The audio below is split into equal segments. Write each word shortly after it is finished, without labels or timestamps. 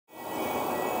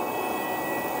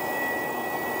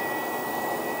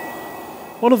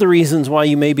One of the reasons why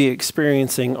you may be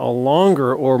experiencing a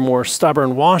longer or more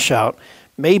stubborn washout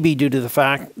may be due to the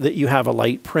fact that you have a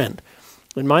light print.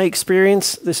 In my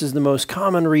experience, this is the most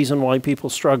common reason why people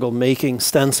struggle making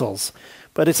stencils.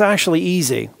 But it's actually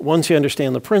easy once you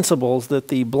understand the principles that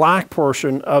the black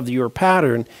portion of your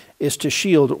pattern is to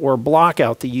shield or block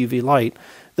out the UV light.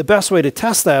 The best way to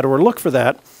test that or look for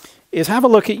that is have a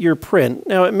look at your print.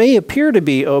 Now, it may appear to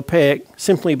be opaque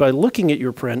simply by looking at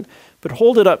your print, but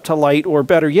hold it up to light, or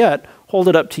better yet, hold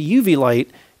it up to UV light,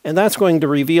 and that's going to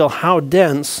reveal how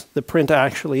dense the print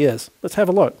actually is. Let's have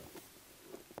a look.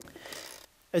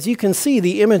 As you can see,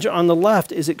 the image on the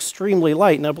left is extremely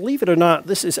light. Now, believe it or not,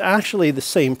 this is actually the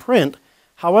same print.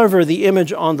 However, the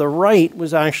image on the right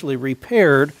was actually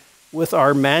repaired with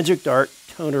our Magic Dart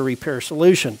toner repair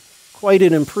solution. Quite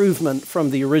an improvement from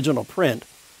the original print.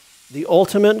 The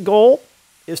ultimate goal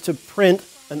is to print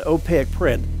an opaque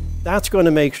print. That's going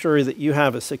to make sure that you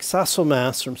have a successful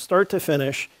mask from start to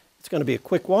finish. It's going to be a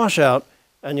quick washout,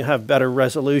 and you'll have better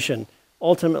resolution,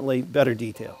 ultimately better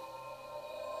detail.